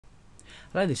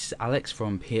Hello, this is Alex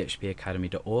from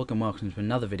phpacademy.org and welcome to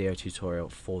another video tutorial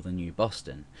for the new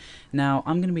Boston. Now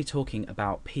I'm going to be talking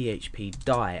about PHP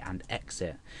Die and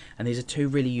Exit, and these are two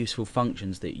really useful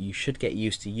functions that you should get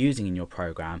used to using in your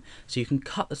program so you can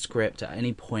cut the script at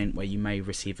any point where you may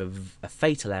receive a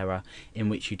fatal error in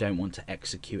which you don't want to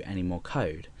execute any more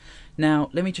code. Now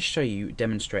let me just show you,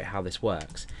 demonstrate how this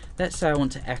works. Let's say I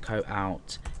want to echo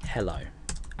out hello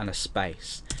and a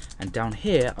space, and down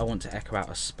here I want to echo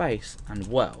out a space and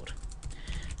world.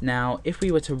 Now if we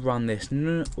were to run this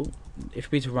normally,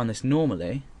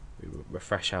 we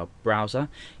refresh our browser,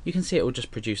 you can see it will just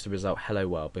produce the result hello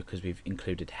world because we've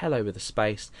included hello with a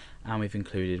space and we've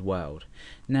included world.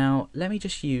 Now let me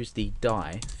just use the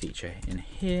die feature in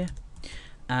here.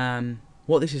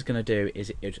 What this is going to do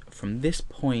is from this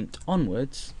point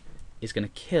onwards is going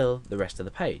to kill the rest of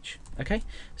the page. Okay,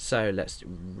 so let's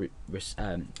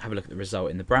have a look at the result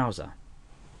in the browser.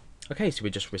 Okay, so we're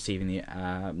just receiving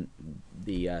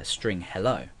the string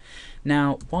hello.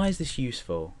 Now, why is this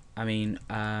useful? I mean,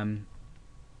 bear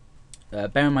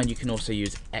in mind you can also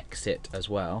use exit as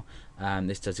well.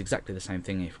 This does exactly the same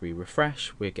thing. If we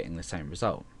refresh, we're getting the same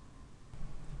result.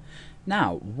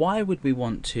 Now, why would we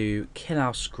want to kill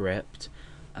our script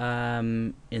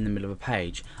in the middle of a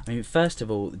page? I mean, first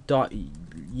of all,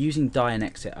 using die and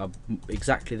exit are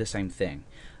exactly the same thing.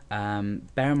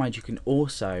 Bear in mind you can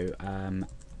also,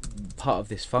 part of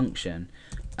this function,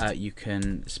 you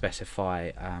can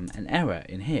specify an error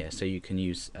in here, so you can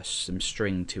use some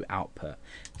string to output.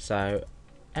 So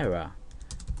error,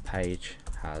 page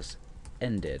has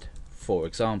ended, for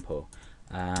example.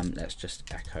 Let's just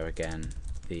echo again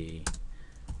the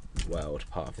world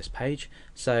part of this page.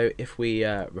 So if we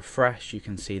refresh, you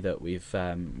can see that we've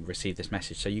received this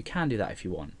message. So you can do that if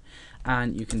you want,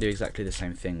 and you can do exactly the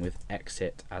same thing with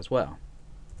exit as well.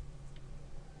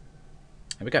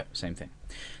 There we go, same thing.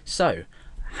 So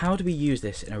how do we use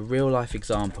this in a real life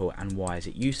example and why is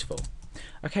it useful?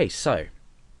 Okay, so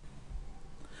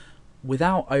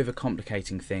without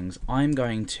overcomplicating things, I'm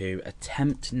going to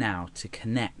attempt now to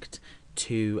connect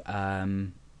to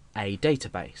a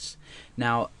database.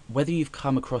 Now, whether you've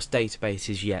come across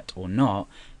databases yet or not,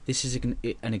 this is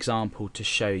an example to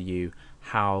show you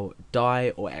how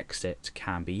die or exit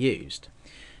can be used.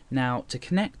 Now, to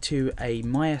connect to a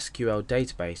MySQL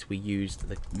database, we used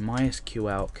the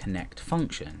MySQL connect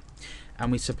function,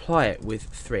 and we supply it with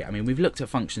three. I mean, we've looked at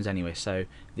functions anyway, so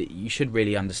you should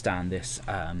really understand this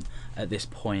at this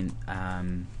point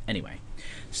anyway.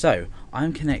 So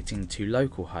I'm connecting to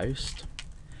localhost.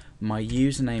 My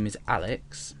username is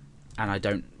Alex, and I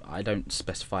don't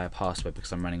specify a password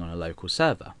because I'm running on a local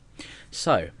server.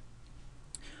 So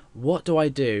what do I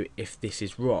do if this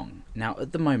is wrong? Now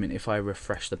at the moment, if I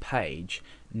refresh the page,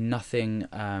 nothing.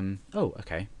 Oh,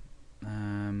 okay.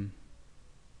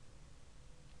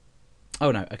 Oh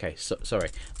no, okay,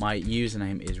 sorry. My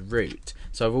username is root,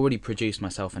 so I've already produced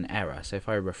myself an error. So if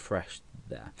I refresh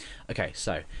there, okay,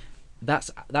 so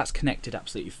that's connected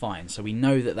absolutely fine. So we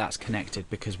know that that's connected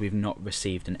because we've not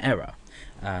received an error.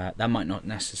 That might not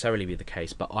necessarily be the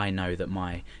case, but I know that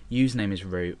my username is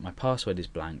root, my password is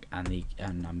blank, and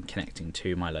I'm connecting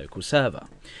to my local server.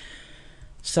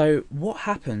 So what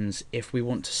happens if we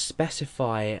want to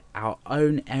specify our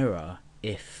own error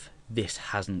if this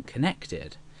hasn't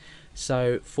connected?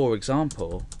 So for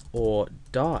example, or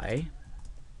die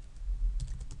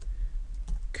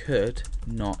could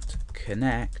not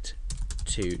connect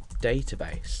to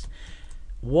database.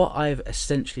 What I've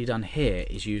essentially done here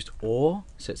is used or,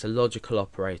 so it's a logical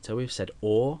operator. We've said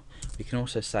or. We can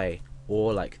also say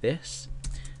or like this.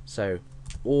 So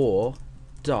or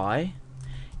die,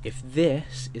 if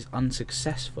this is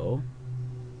unsuccessful,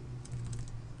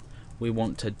 we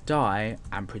want to die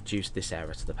and produce this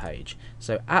error to the page.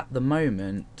 So at the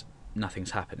moment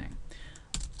nothing's happening,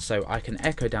 so I can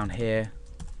echo down here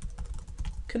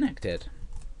connected,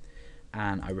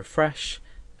 and I refresh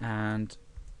and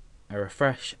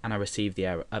I receive the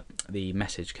error, the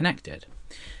message connected.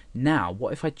 Now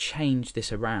what if I change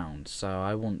this around? So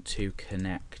I want to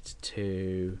connect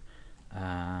to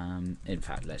in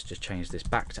fact, let's just change this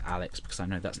back to Alex because I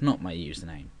know that's not my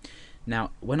username.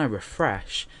 Now when I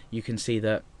refresh, you can see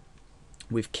that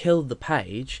we've killed the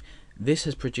page. This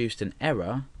has produced an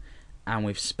error, and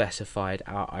we've specified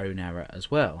our own error as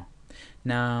well.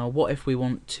 Now what if we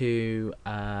want to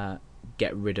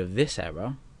get rid of this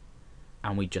error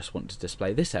and we just want to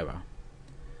display this error?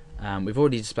 We've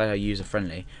already displayed our user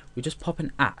friendly. We just pop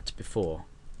an at before.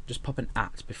 Just pop an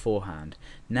at beforehand.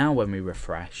 Now when we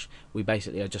refresh, we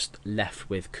basically are just left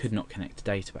with could not connect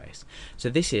to database. So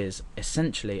this is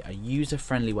essentially a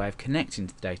user-friendly way of connecting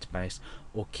to the database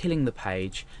or killing the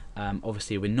page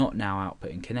obviously we're not now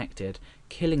outputting connected,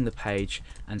 killing the page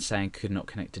and saying could not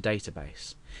connect to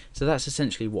database. So that's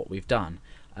essentially what we've done.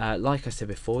 Like I said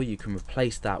before, you can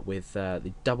replace that with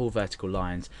the double vertical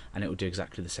lines and it will do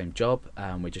exactly the same job.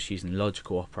 We're just using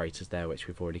logical operators there, which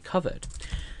we've already covered.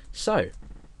 So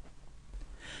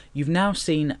you've now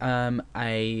seen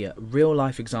a real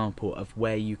life example of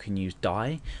where you can use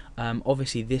die.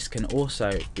 Obviously this can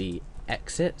also be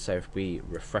exit, so if we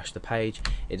refresh the page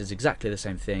it does exactly the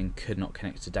same thing, could not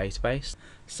connect to database.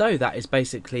 So that is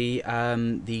basically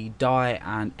the die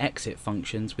and exit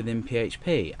functions within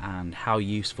PHP and how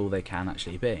useful they can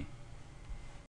actually be.